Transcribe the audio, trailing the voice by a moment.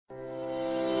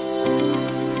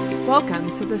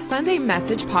Welcome to the Sunday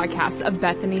Message podcast of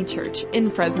Bethany Church in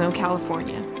Fresno,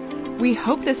 California. We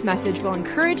hope this message will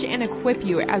encourage and equip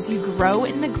you as you grow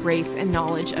in the grace and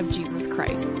knowledge of Jesus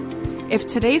Christ. If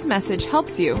today's message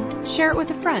helps you, share it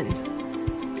with a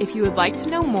friend. If you would like to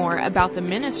know more about the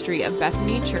ministry of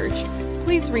Bethany Church,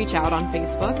 please reach out on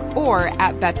Facebook or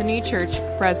at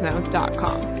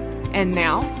bethanychurchfresno.com. And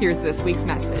now, here's this week's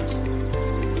message.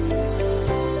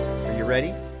 Are you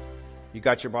ready? You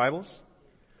got your Bibles?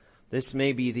 This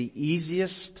may be the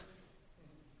easiest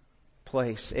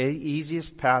place,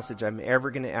 easiest passage I'm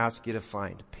ever going to ask you to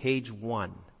find. Page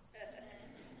 1.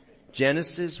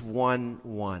 Genesis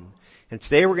 1:1. And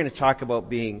today we're going to talk about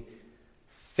being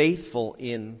faithful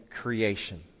in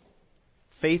creation.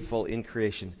 Faithful in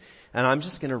creation. And I'm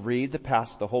just going to read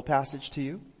the whole passage to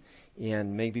you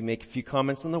and maybe make a few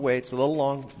comments on the way. It's a little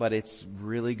long, but it's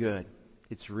really good.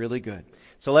 It's really good.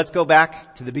 So let's go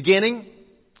back to the beginning.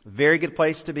 A very good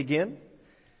place to begin.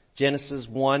 Genesis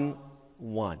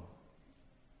 1:1.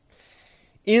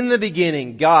 In the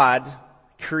beginning, God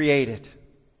created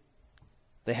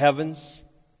the heavens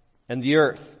and the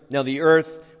earth. Now the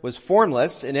earth was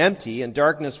formless and empty, and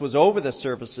darkness was over the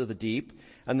surface of the deep,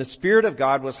 and the Spirit of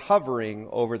God was hovering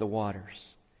over the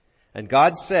waters. And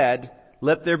God said,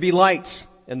 "Let there be light."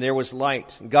 And there was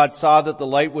light. And God saw that the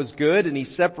light was good, and He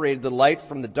separated the light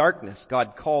from the darkness.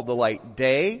 God called the light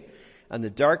day, and the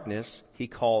darkness He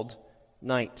called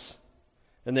night.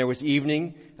 And there was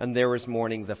evening, and there was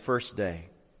morning, the first day.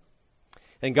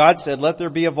 And God said, "Let there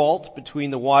be a vault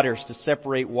between the waters to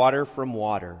separate water from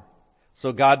water."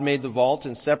 So God made the vault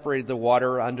and separated the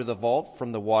water under the vault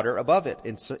from the water above it.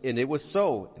 And it was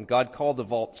so. And God called the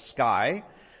vault sky.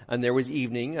 And there was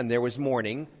evening, and there was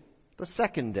morning, the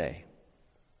second day.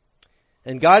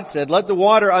 And God said, "Let the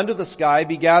water under the sky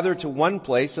be gathered to one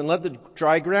place, and let the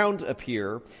dry ground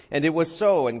appear." And it was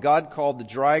so. And God called the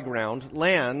dry ground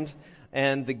land,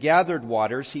 and the gathered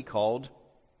waters He called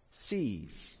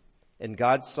seas. And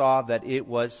God saw that it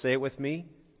was, say it with me,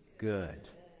 good.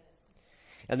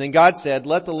 And then God said,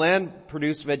 "Let the land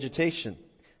produce vegetation,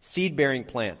 seed-bearing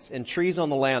plants, and trees on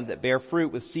the land that bear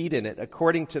fruit with seed in it,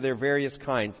 according to their various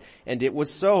kinds." And it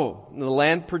was so. And the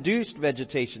land produced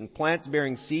vegetation, plants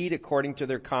bearing seed according to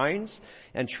their kinds,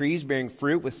 and trees bearing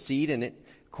fruit with seed in it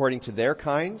according to their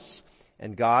kinds.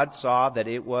 And God saw that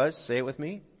it was, say it with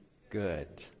me, good.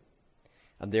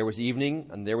 And there was evening,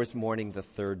 and there was morning, the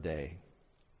third day.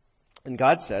 And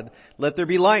God said, "Let there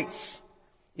be lights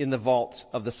in the vault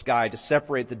of the sky to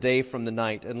separate the day from the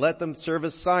night, and let them serve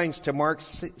as signs to mark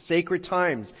sacred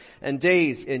times and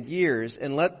days and years,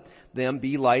 and let them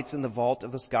be lights in the vault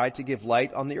of the sky to give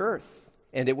light on the earth."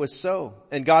 And it was so.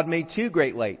 And God made two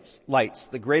great lights,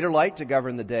 the greater light to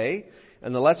govern the day,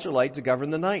 and the lesser light to govern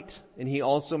the night. And He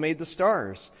also made the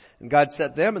stars. And God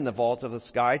set them in the vault of the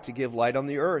sky to give light on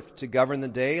the earth, to govern the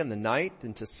day and the night,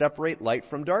 and to separate light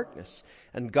from darkness.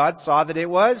 And God saw that it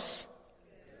was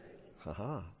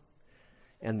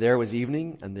And there was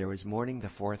evening, and there was morning, the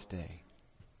fourth day.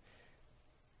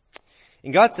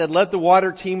 And God said, "Let the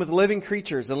water teem with living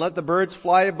creatures, and let the birds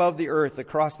fly above the earth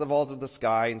across the vault of the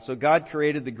sky." And so God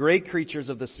created the great creatures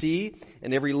of the sea,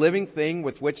 and every living thing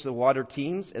with which the water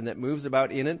teems and that moves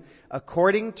about in it,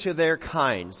 according to their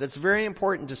kinds. That's a very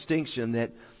important distinction,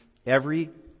 that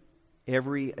every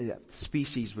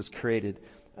species was created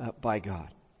by God.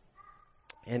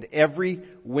 And every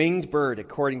winged bird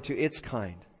according to its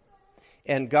kind.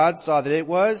 And God saw that it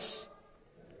was.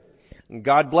 And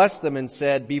God blessed them and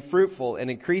said, "Be fruitful and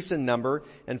increase in number,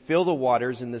 and fill the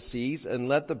waters in the seas, and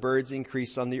let the birds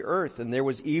increase on the earth." And there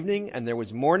was evening, and there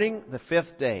was morning, the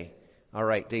fifth day. All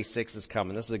right, day 6 is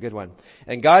coming. This is a good one.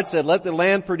 And God said, "Let the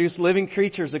land produce living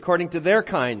creatures according to their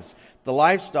kinds, the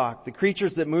livestock, the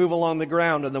creatures that move along the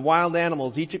ground, and the wild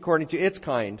animals, each according to its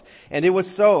kind." And it was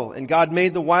so. And God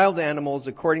made the wild animals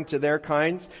according to their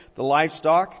kinds, the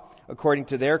livestock according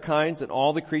to their kinds, and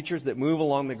all the creatures that move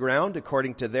along the ground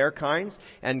according to their kinds.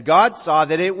 And God saw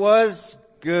that it was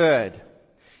good.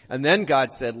 And then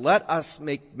God said, "Let us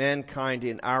make mankind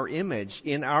in our image,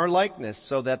 in our likeness,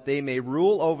 so that they may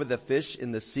rule over the fish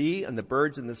in the sea and the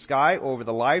birds in the sky, over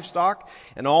the livestock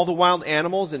and all the wild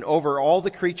animals, and over all the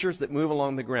creatures that move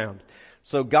along the ground."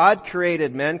 So God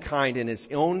created mankind in His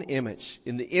own image.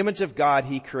 In the image of God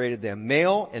He created them.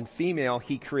 Male and female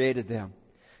He created them.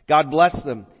 God blessed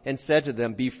them and said to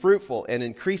them, "Be fruitful and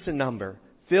increase in number.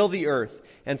 Fill the earth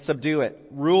and subdue it.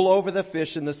 Rule over the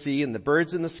fish in the sea and the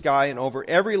birds in the sky, and over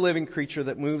every living creature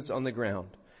that moves on the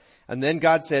ground." And then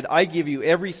God said, "I give you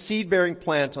every seed-bearing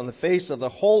plant on the face of the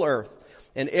whole earth,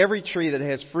 and every tree that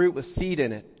has fruit with seed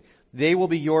in it. They will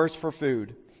be yours for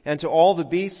food. And to all the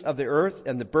beasts of the earth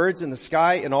and the birds in the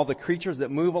sky and all the creatures that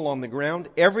move along the ground,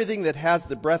 everything that has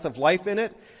the breath of life in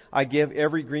it, I give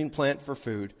every green plant for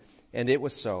food. And it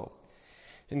was so.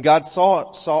 And God saw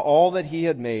all that he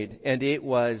had made, and it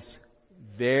was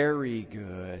very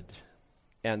good.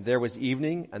 And there was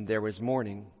evening and there was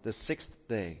morning, the sixth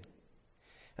day.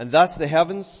 And thus the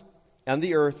heavens and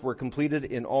the earth were completed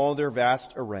in all their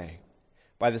vast array.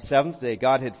 By the seventh day,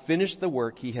 God had finished the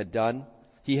work he had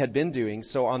been doing.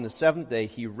 So on the seventh day,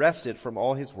 he rested from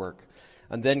all his work.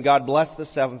 And then God blessed the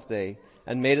seventh day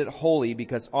and made it holy,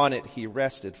 because on it he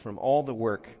rested from all the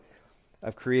work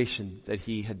of creation that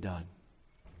he had done.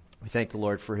 We thank the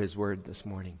Lord for his word this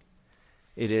morning.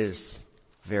 It is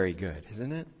very good,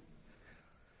 isn't it?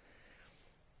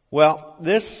 Well,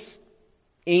 this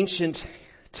ancient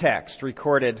text,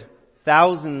 recorded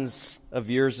thousands of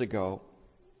years ago,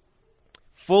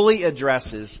 fully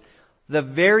addresses the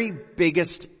very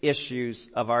biggest issues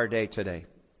of our day today.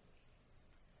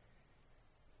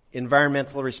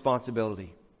 Environmental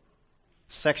responsibility,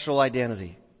 sexual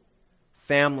identity,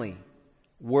 family,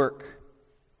 work,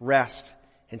 rest,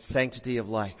 and sanctity of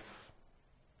life.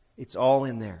 It's all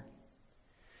in there.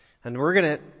 And we're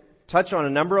going to touch on a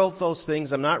number of those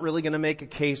things. I'm not really going to make a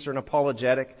case or an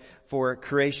apologetic for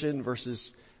creation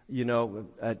versus,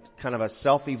 a kind of a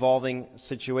self-evolving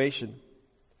situation.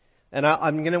 And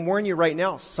I'm going to warn you right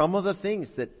now, some of the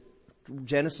things that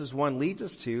Genesis 1 leads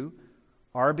us to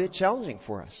are a bit challenging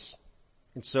for us.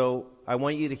 And so I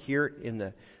want you to hear it in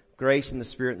the grace and the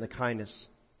spirit and the kindness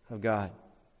of God.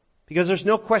 Because there's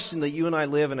no question that you and I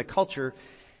live in a culture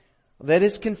that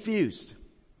is confused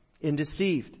and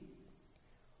deceived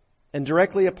and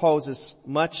directly opposes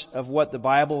much of what the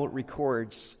Bible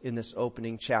records in this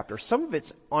opening chapter. Some of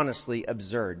it's honestly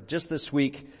absurd. Just this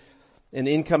week, an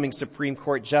incoming Supreme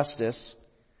Court justice,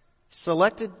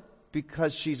 selected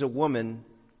because she's a woman,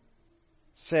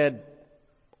 said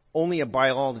only a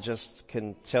biologist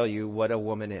can tell you what a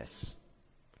woman is.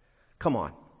 Come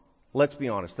on. Let's be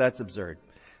honest. That's absurd.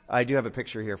 I do have a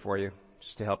picture here for you,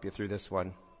 just to help you through this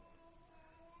one.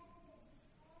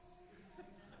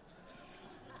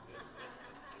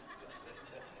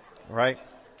 Right?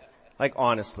 Like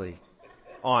honestly.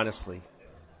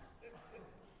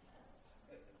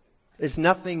 It's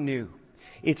nothing new.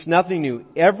 It's nothing new.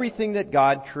 Everything that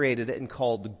God created and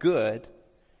called good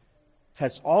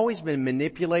has always been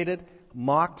manipulated,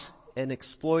 mocked, and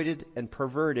exploited and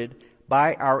perverted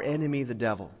by our enemy, the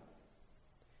devil.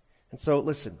 And so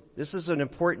listen, this is an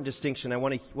important distinction. I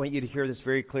want you to hear this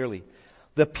very clearly.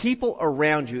 The people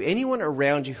around you, anyone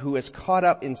around you who is caught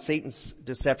up in Satan's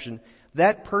deception,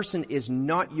 that person is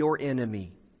not your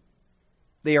enemy.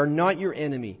 They are not your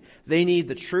enemy. They need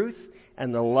the truth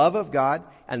and the love of God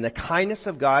and the kindness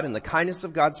of God and the kindness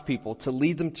of God's people to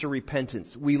lead them to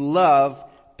repentance. We love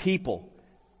people,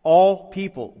 all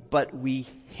people, but we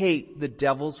hate the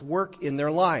devil's work in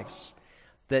their lives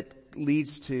that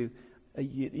leads to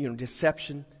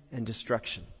deception and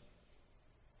destruction.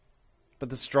 But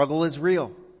the struggle is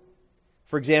real.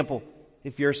 For example,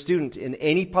 if you're a student in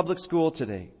any public school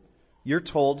today, you're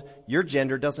told your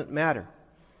gender doesn't matter.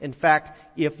 In fact,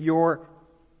 if you're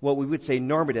what we would say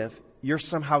normative, you're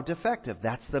somehow defective.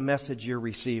 That's the message you're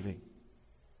receiving.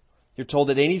 You're told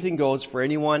that anything goes for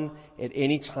anyone at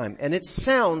any time. And it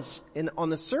sounds, on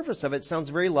the surface of it, sounds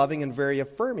very loving and very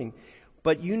affirming.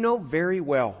 But you know very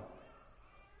well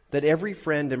that every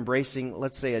friend embracing,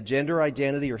 let's say, a gender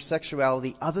identity or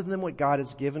sexuality other than what God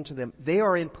has given to them, they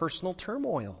are in personal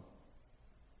turmoil.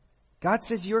 God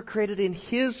says you're created in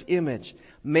His image,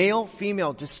 male,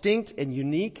 female, distinct and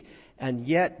unique, and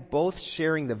yet both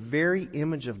sharing the very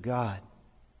image of God.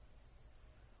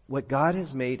 What God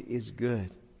has made is good.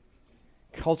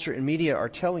 Culture and media are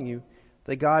telling you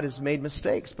that God has made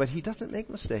mistakes, but He doesn't make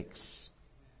mistakes.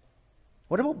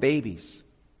 What about babies?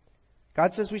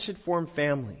 God says we should form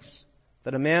families,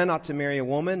 that a man ought to marry a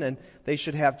woman and they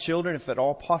should have children if at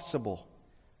all possible.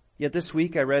 Yet this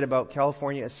week I read about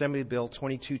California Assembly Bill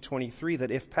 2223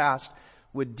 that, if passed,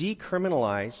 would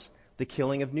decriminalize the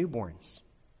killing of newborns.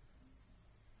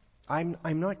 I'm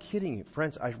not kidding you,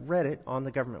 friends. I read it on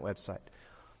the government website.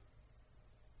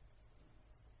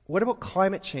 What about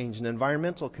climate change and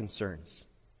environmental concerns?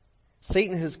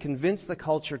 Satan has convinced the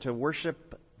culture to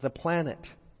worship the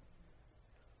planet.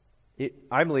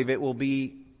 I believe it will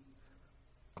be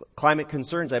climate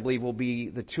concerns, I believe, will be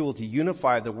the tool to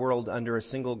unify the world under a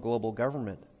single global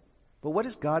government. But what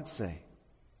does God say?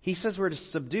 He says we're to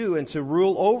subdue and to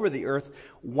rule over the earth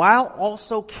while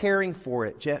also caring for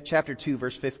it. Chapter 2,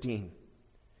 verse 15.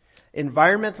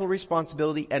 Environmental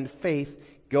responsibility and faith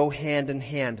go hand in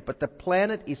hand, but the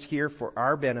planet is here for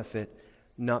our benefit,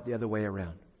 not the other way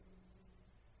around.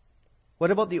 What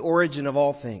about the origin of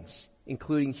all things,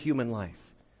 including human life?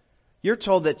 You're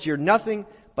told that you're nothing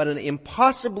but an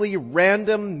impossibly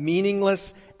random,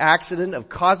 meaningless accident of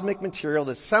cosmic material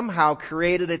that somehow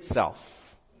created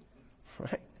itself.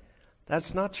 Right?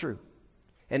 That's not true.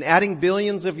 And adding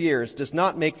billions of years does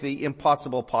not make the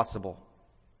impossible possible.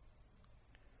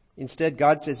 Instead,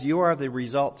 God says you are the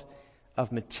result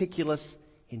of meticulous,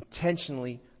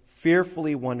 intentionally,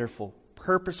 fearfully wonderful,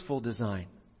 purposeful design.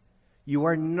 You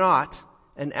are not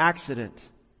an accident.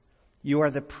 You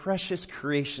are the precious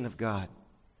creation of God.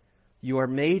 You are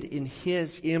made in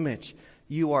His image.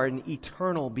 You are an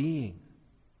eternal being.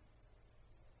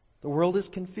 The world is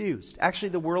confused. Actually,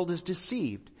 the world is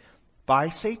deceived by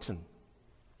Satan.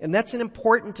 And that's an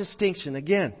important distinction.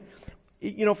 Again,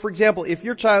 for example, if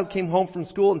your child came home from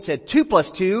school and said 2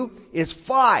 + 2 is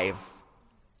 5,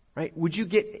 right? Would you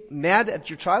get mad at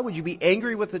your child? Would you be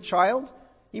angry with the child?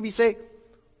 You'd be saying,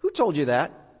 who told you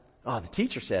that? Oh, the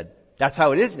teacher said. That's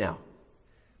how it is now.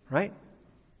 Right?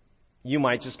 You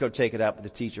might just go take it up with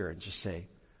the teacher and just say,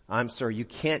 I'm sorry, you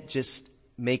can't just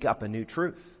make up a new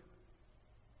truth.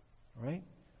 Right?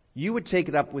 You would take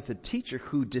it up with a teacher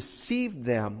who deceived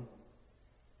them.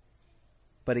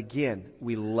 But again,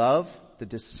 we love the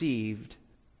deceived,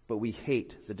 but we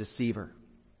hate the deceiver.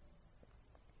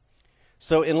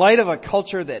 So in light of a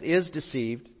culture that is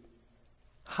deceived,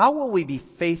 how will we be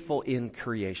faithful in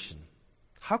creation?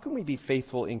 How can we be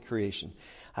faithful in creation?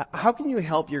 How can you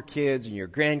help your kids and your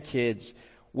grandkids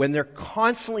when they're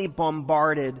constantly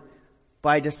bombarded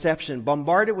by deception,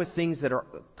 bombarded with things that are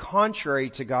contrary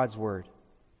to God's Word?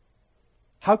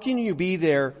 How can you be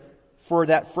there for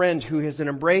that friend who has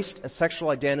embraced a sexual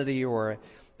identity or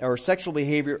sexual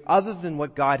behavior other than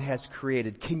what God has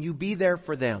created? Can you be there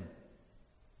for them?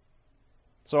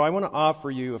 So I want to offer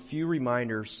you a few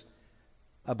reminders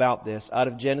about this out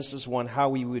of Genesis 1, how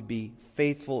we would be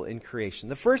faithful in creation.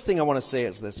 The first thing I want to say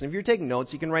is this, and if you're taking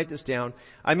notes, you can write this down.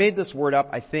 I made this word up.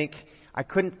 I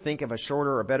couldn't think of a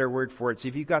shorter or better word for it, so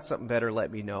if you've got something better,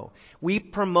 let me know. We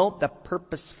promote the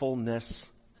purposefulness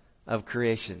of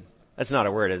creation. That's not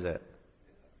a word, is it?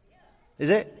 Is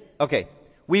it? Okay.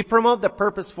 We promote the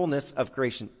purposefulness of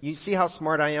creation. You see how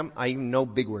smart I am? I even know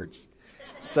big words.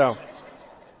 So,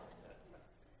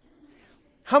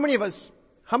 how many of us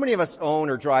own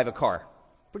or drive a car?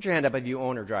 Put your hand up if you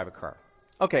own or drive a car.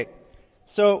 Okay.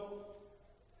 So,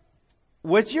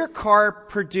 was your car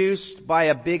produced by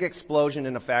a big explosion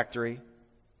in a factory?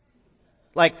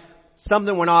 Like,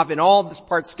 something went off and all the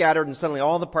parts scattered and suddenly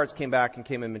all the parts came back and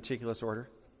came in meticulous order?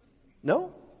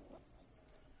 No.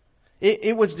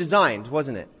 It was designed,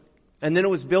 wasn't it? And then it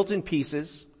was built in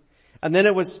pieces. And then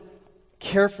it was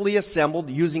carefully assembled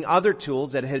using other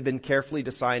tools that had been carefully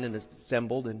designed and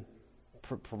assembled and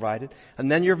provided. And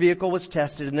then your vehicle was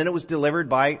tested, and then it was delivered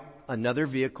by another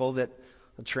vehicle, that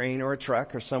a train or a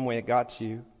truck or some way it got to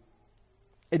you.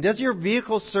 And does your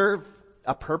vehicle serve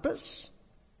a purpose?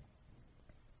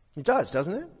 It does,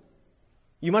 doesn't it?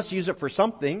 You must use it for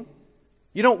something.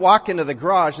 You don't walk into the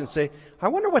garage and say, I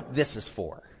wonder what this is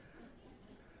for.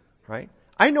 Right?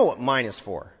 I know what mine is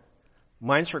for.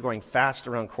 Mine's for going fast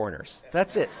around corners.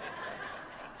 That's it.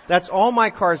 That's all my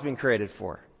car's been created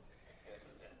for.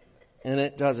 And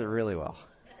it does it really well.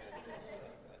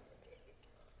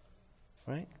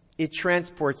 Right? It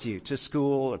transports you to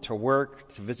school or to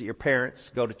work, to visit your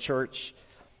parents, go to church.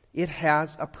 It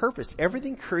has a purpose.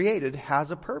 Everything created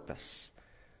has a purpose.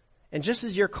 And just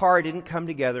as your car didn't come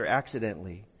together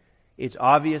accidentally, it's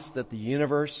obvious that the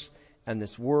universe and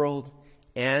this world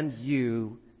and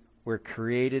you were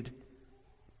created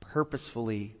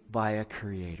purposefully by a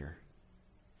creator.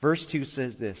 Verse 2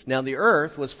 says this, Now the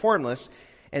earth was formless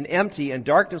and empty, and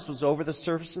darkness was over the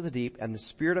surface of the deep, and the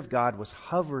Spirit of God was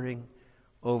hovering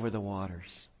over the waters.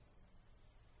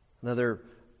 Another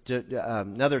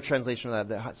translation of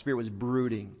that, the Spirit was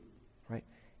brooding, right?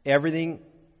 Everything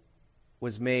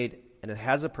was made, and it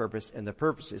has a purpose, and the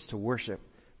purpose is to worship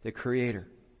the Creator.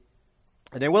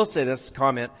 And I will say this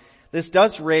comment, this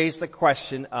does raise the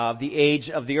question of the age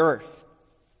of the earth.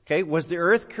 Okay, was the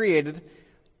earth created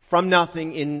from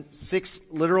nothing in 6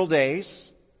 literal days?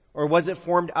 Or was it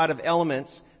formed out of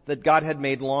elements that God had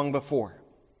made long before?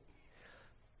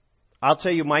 I'll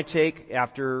tell you my take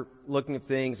after looking at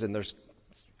things, and there's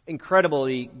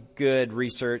incredibly good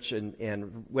research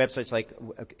and websites like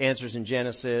Answers in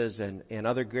Genesis and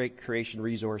other great creation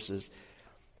resources.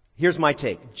 Here's my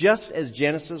take. Just as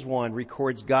Genesis 1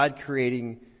 records God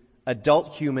creating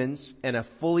adult humans and a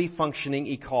fully functioning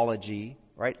ecology,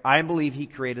 right? I believe He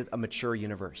created a mature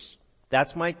universe.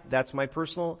 That's my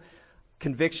personal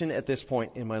conviction at this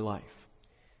point in my life.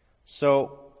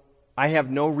 So I have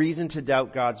no reason to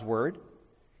doubt God's Word.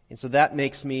 And so that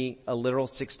makes me a literal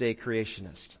 6-day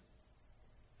creationist.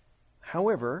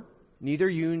 However, neither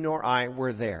you nor I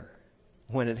were there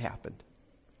when it happened.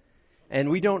 And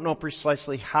we don't know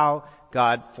precisely how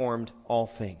God formed all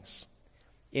things.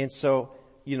 And so,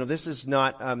 this is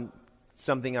not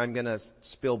something I'm going to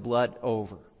spill blood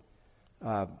over.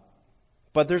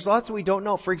 But there's lots we don't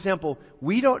know. For example,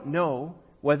 we don't know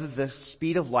whether the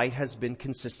speed of light has been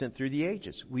consistent through the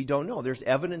ages. We don't know. There's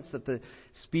evidence that the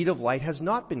speed of light has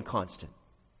not been constant.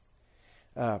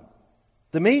 The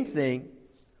main thing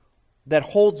that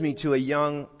holds me to a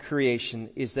young creation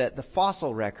is that the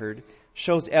fossil record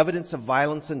shows evidence of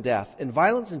violence and death. And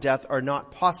violence and death are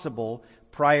not possible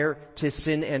prior to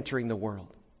sin entering the world.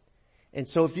 And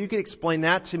so if you could explain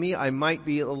that to me, I might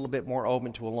be a little bit more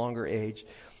open to a longer age.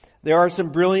 There are some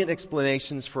brilliant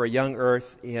explanations for a young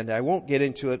earth, and I won't get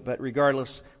into it, but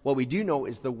regardless, what we do know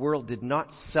is the world did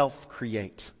not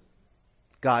self-create.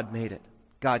 God made it.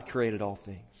 God created all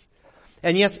things.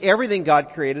 And yes, everything God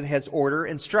created has order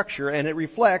and structure, and it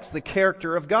reflects the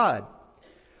character of God.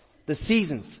 The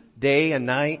seasons, day and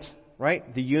night,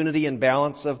 right? The unity and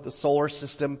balance of the solar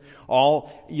system,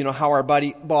 all, how our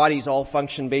bodies all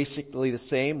function basically the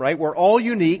same, right? We're all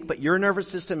unique, but your nervous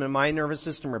system and my nervous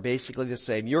system are basically the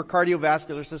same. Your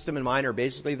cardiovascular system and mine are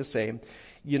basically the same.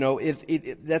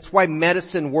 That's why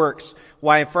medicine works.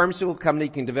 Why a pharmaceutical company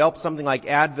can develop something like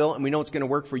Advil, and we know it's going to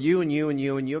work for you and you and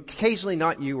you and you. Occasionally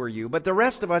not you or you, but the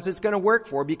rest of us it's going to work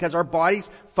for because our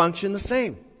bodies function the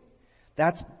same.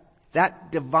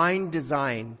 That divine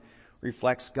design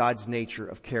reflects God's nature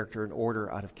of character and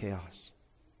order out of chaos.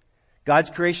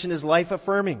 God's creation is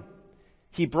life-affirming.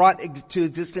 He brought to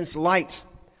existence light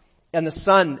and the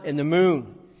sun and the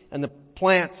moon and the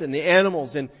plants and the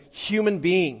animals and human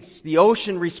beings. The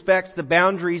ocean respects the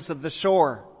boundaries of the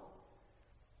shore.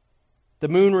 The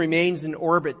moon remains in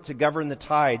orbit to govern the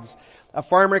tides. A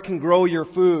farmer can grow your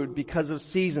food because of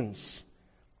seasons.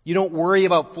 You don't worry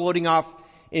about floating off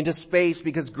into space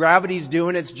because gravity's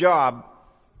doing its job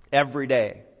every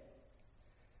day.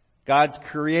 God's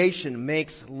creation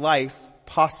makes life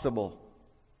possible.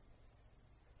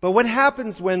 But what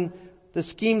happens when the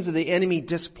schemes of the enemy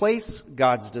displace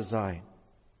God's design?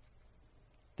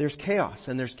 There's chaos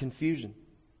and there's confusion.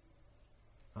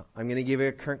 I'm going to give you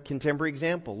a contemporary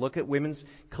example. Look at women's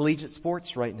collegiate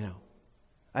sports right now.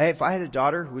 If I had a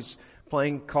daughter who was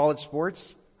playing college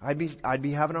sports, I'd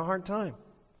be having a hard time,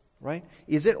 right?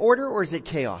 Is it order or is it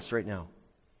chaos right now?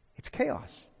 It's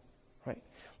chaos.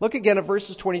 Look again at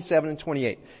verses 27 and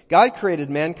 28. God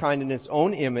created mankind in His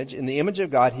own image. In the image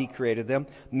of God He created them.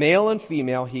 Male and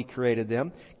female He created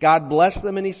them. God blessed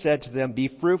them and He said to them, "Be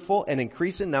fruitful and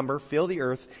increase in number, fill the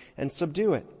earth and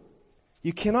subdue it."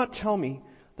 You cannot tell me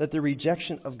that the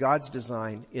rejection of God's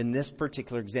design in this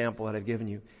particular example that I've given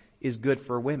you is good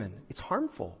for women. It's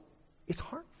harmful. It's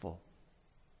harmful.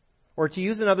 Or to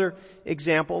use another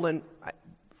example, and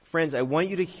friends, I want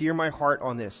you to hear my heart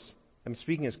on this. I'm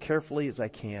speaking as carefully as I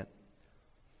can.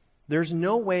 There's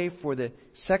no way for the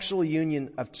sexual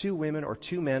union of two women or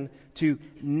two men to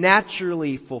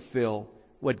naturally fulfill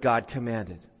what God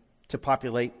commanded to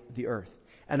populate the earth.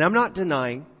 And I'm not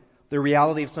denying the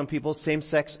reality of some people's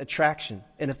same-sex attraction.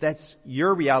 And if that's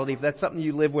your reality, if that's something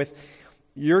you live with,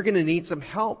 you're going to need some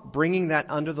help bringing that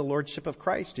under the lordship of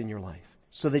Christ in your life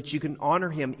so that you can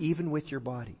honor Him even with your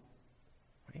body.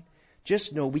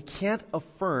 Just know we can't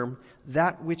affirm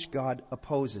that which God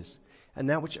opposes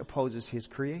and that which opposes His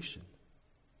creation.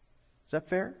 Is that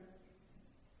fair?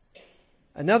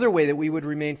 Another way that we would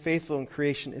remain faithful in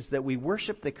creation is that we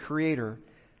worship the Creator,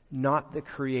 not the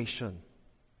creation.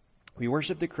 We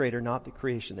worship the Creator, not the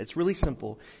creation. It's really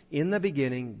simple. In the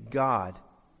beginning, God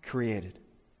created.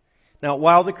 Now,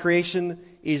 while the creation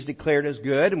is declared as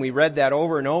good, and we read that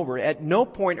over and over, at no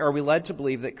point are we led to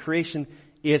believe that creation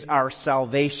is our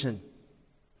salvation.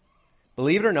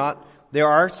 Believe it or not, there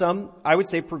are some, I would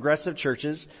say, progressive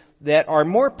churches that are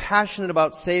more passionate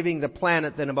about saving the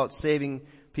planet than about saving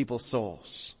people's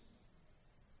souls.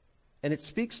 And it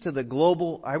speaks to the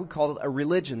global, I would call it a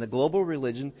religion, the global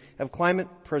religion of climate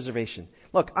preservation.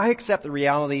 Look, I accept the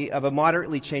reality of a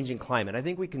moderately changing climate. I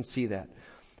think we can see that.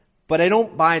 But I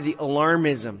don't buy the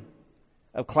alarmism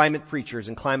of climate preachers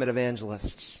and climate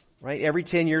evangelists. Right? Every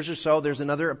 10 years or so, there's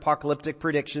another apocalyptic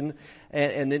prediction,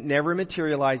 and it never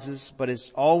materializes, but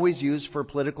is always used for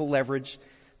political leverage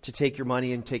to take your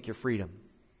money and take your freedom.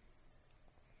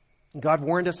 God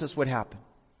warned us this would happen.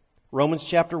 Romans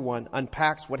chapter 1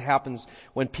 unpacks what happens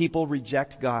when people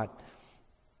reject God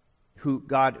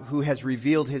who has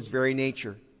revealed His very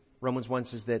nature. Romans 1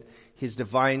 says that His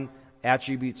divine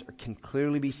attributes can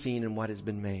clearly be seen in what has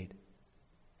been made.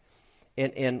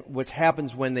 and what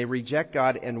happens when they reject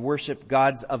God and worship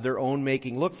gods of their own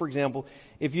making. Look, for example,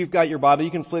 if you've got your Bible, you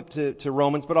can flip to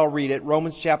Romans, but I'll read it.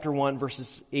 Romans chapter 1,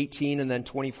 verses 18 and then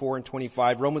 24 and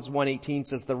 25. Romans 1:18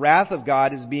 says, "The wrath of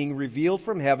God is being revealed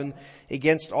from heaven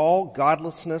against all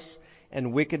godlessness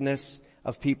and wickedness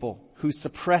of people who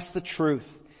suppress the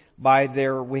truth by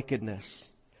their wickedness.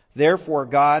 Therefore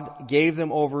God gave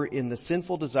them over in the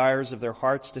sinful desires of their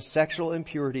hearts to sexual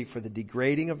impurity for the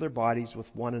degrading of their bodies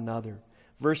with one another."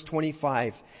 Verse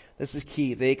 25, this is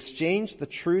key. "They exchanged the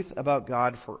truth about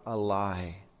God for a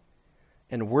lie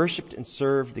and worshipped and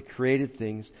served the created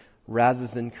things rather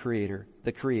than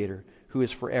the Creator, who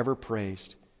is forever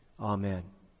praised. Amen."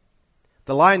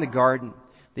 The lie in the garden,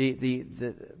 the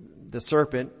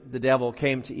serpent, the devil,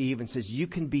 came to Eve and says, "You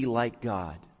can be like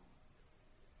God.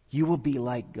 You will be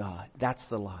like God." That's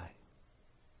the lie.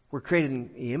 We're created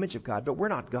in the image of God, but we're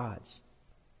not gods.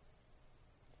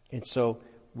 And so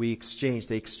they exchanged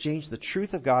the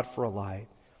truth of God for a lie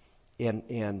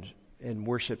and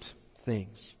worshipped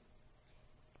things.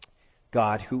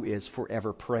 God, who is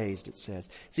forever praised, it says.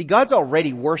 See, God's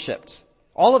already worshipped.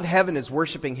 All of heaven is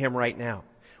worshiping Him right now.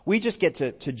 We just get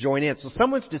to join in. So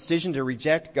someone's decision to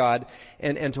reject God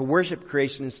and to worship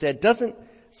creation instead doesn't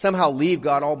somehow leave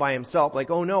God all by Himself, like,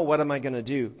 oh no, what am I going to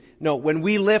do? No, when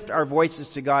we lift our voices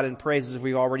to God in praise, as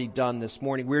we've already done this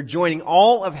morning, we're joining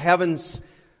all of heaven's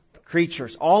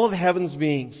creatures, all of heaven's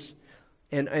beings,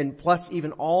 and plus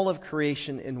even all of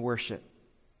creation in worship.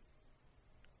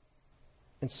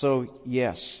 And so,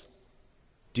 yes,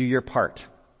 do your part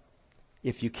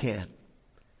if you can.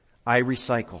 I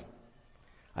recycle.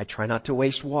 I try not to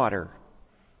waste water,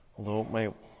 although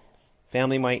my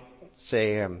family might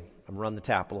say I'm run the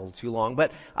tap a little too long,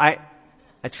 but I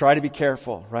try to be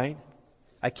careful, right?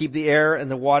 I keep the air and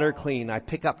the water clean. I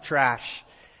pick up trash.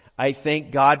 I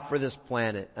thank God for this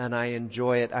planet and I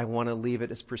enjoy it. I want to leave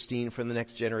it as pristine for the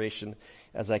next generation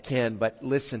as I can. But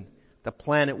listen, the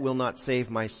planet will not save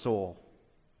my soul.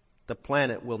 The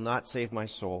planet will not save my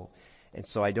soul. And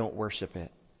so I don't worship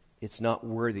it. It's not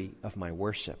worthy of my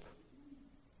worship.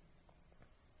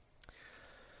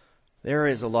 There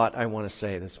is a lot I want to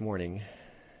say this morning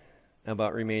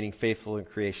about remaining faithful in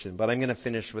creation, but I'm going to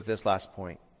finish with this last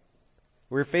point.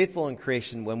 We're faithful in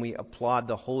creation when we applaud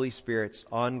the Holy Spirit's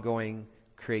ongoing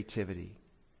creativity.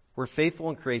 We're faithful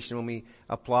in creation when we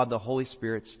applaud the Holy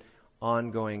Spirit's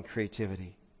ongoing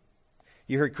creativity.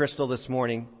 You heard Crystal this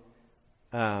morning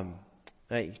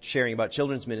sharing about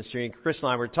children's ministry, and Crystal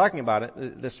and I were talking about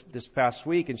it this past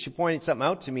week, and she pointed something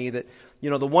out to me that,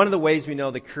 one of the ways we know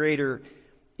the Creator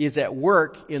is at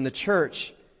work in the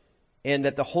church and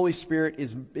that the Holy Spirit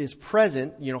is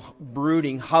present,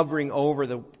 brooding, hovering over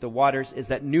the waters, is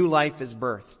that new life is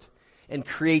birthed and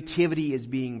creativity is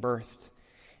being birthed.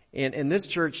 And this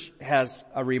church has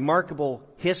a remarkable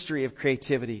history of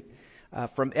creativity,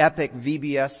 from epic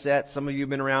VBS sets. Some of you have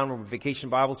been around with Vacation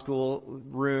Bible School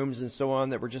rooms and so on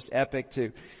that were just epic,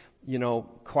 to,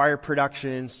 choir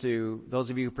productions, to those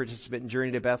of you who participate in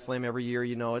Journey to Bethlehem every year,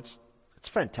 it's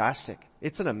fantastic.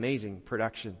 It's an amazing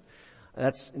production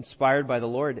that's inspired by the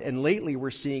Lord. And lately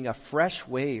we're seeing a fresh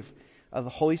wave of the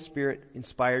Holy Spirit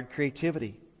inspired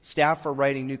creativity. Staff are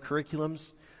writing new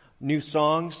curriculums, new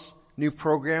songs, new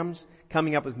programs,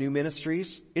 coming up with new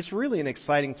ministries. It's really an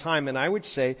exciting time. And I would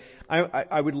say,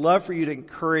 I would love for you to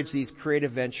encourage these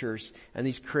creative ventures and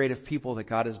these creative people that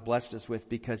God has blessed us with,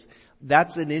 because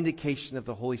that's an indication of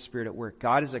the Holy Spirit at work.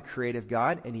 God is a creative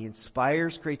God and He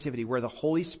inspires creativity. Where the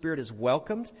Holy Spirit is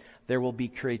welcomed, there will be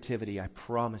creativity. I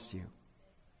promise you.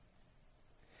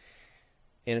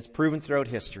 And it's proven throughout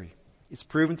history. It's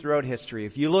proven throughout history.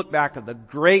 If you look back at the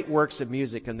great works of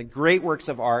music and the great works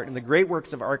of art and the great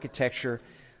works of architecture,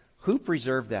 who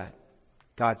preserved that?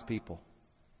 God's people.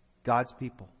 God's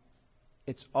people.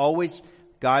 It's always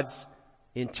God's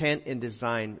intent and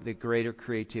design that greater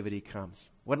creativity comes.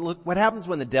 What happens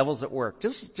when the devil's at work?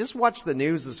 Just watch the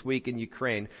news this week in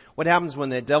Ukraine. What happens when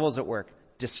the devil's at work?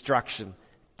 Destruction,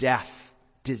 death,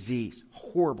 disease,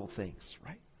 horrible things,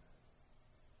 right?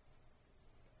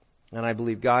 And I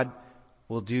believe God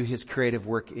will do His creative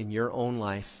work in your own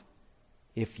life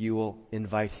if you will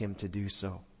invite Him to do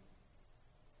so.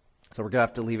 So we're going to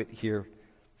have to leave it here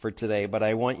for today, but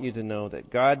I want you to know that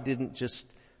God didn't just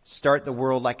start the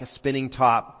world like a spinning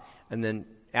top and then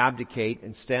abdicate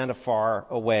and stand afar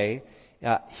away.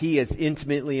 He is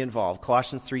intimately involved.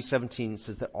 Colossians 3:17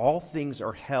 says that all things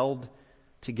are held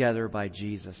together by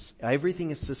Jesus.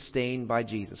 Everything is sustained by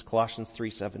Jesus. Colossians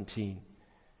 3:17.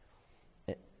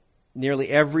 Nearly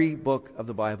every book of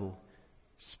the Bible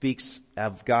speaks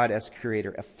of God as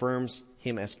creator, affirms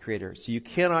Him as creator. So you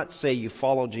cannot say you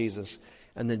follow Jesus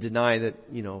and then deny that,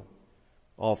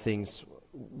 all things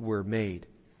were made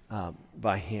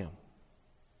by him.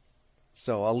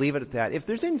 So I'll leave it at that. If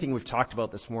there's anything we've talked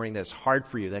about this morning that's hard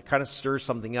for you, that kind of stirs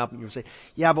something up, and you say,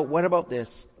 yeah, but what about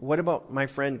this? What about my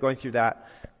friend going through that?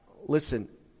 Listen,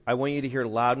 I want you to hear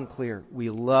loud and clear.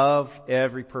 We love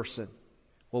every person.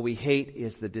 What we hate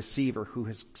is the deceiver who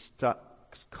has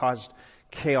caused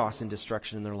chaos and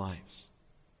destruction in their lives.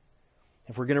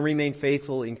 If we're going to remain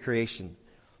faithful in creation,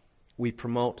 we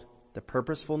promote the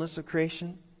purposefulness of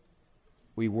creation.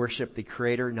 We worship the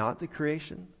Creator, not the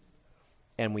creation.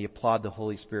 And we applaud the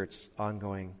Holy Spirit's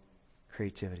ongoing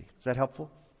creativity. Is that helpful?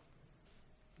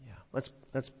 Yeah. Let's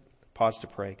pause to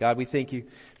pray. God, we thank you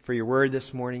for your word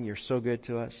this morning. You're so good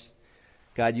to us.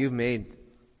 God, you've made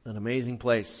an amazing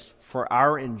place for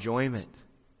our enjoyment.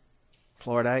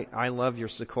 Lord, I love your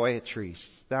sequoia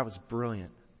trees. That was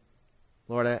brilliant.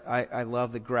 Lord, I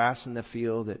love the grass in the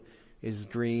field that is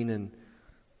green and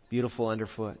beautiful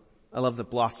underfoot. I love the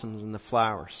blossoms and the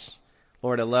flowers.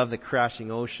 Lord, I love the crashing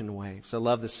ocean waves. I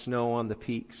love the snow on the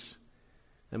peaks.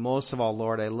 And most of all,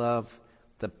 Lord, I love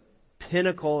the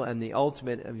pinnacle and the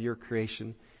ultimate of your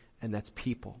creation, and that's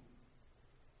people.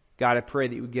 God, I pray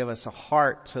that you would give us a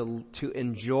heart to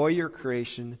enjoy your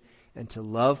creation and to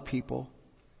love people.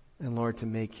 And Lord, to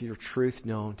make your truth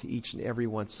known to each and every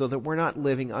one, so that we're not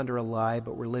living under a lie,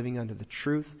 but we're living under the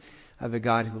truth of a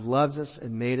God who loves us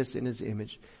and made us in his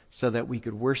image, so that we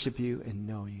could worship you and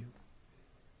know you.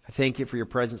 I thank you for your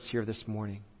presence here this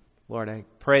morning. Lord, I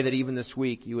pray that even this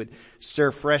week you would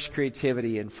stir fresh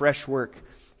creativity and fresh work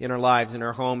in our lives, in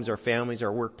our homes, our families,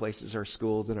 our workplaces, our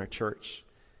schools, and our church.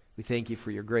 We thank you for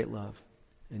your great love.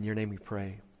 In your name we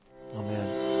pray.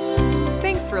 Amen.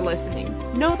 Thanks for listening.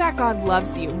 Know that God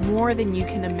loves you more than you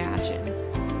can imagine.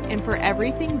 And for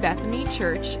everything Bethany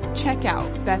Church, check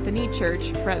out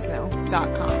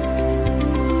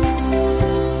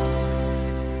BethanyChurchFresno.com.